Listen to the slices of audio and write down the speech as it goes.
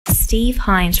Steve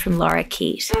Hines from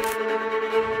Lorikeet.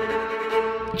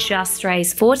 Just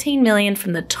raised $14 million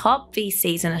from the top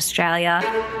VCs in Australia.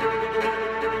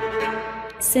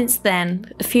 Since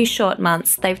then, a few short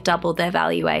months, they've doubled their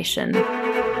valuation.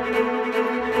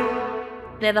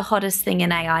 They're the hottest thing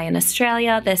in AI in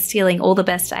Australia. They're stealing all the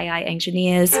best AI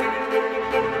engineers.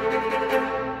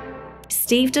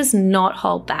 Steve does not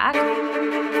hold back.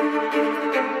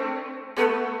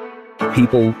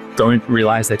 People don't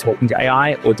realize they're talking to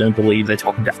AI or don't believe they're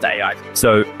talking to AI.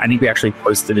 So I think we actually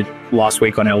posted it last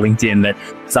week on our LinkedIn that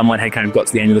someone had kind of got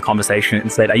to the end of the conversation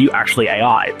and said, are you actually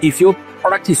AI? If your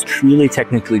product is truly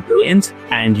technically brilliant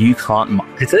and you can't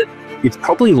market it, it's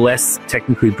probably less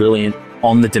technically brilliant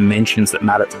on the dimensions that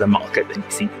matter to the market than you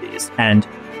think it is. And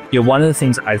one of the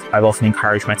things I've often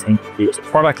encouraged my team to do as a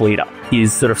product leader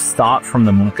is sort of start from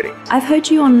the marketing. I've heard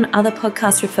you on other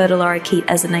podcasts refer to Lorikeet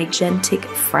as an agentic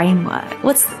framework.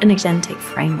 What's an agentic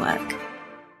framework?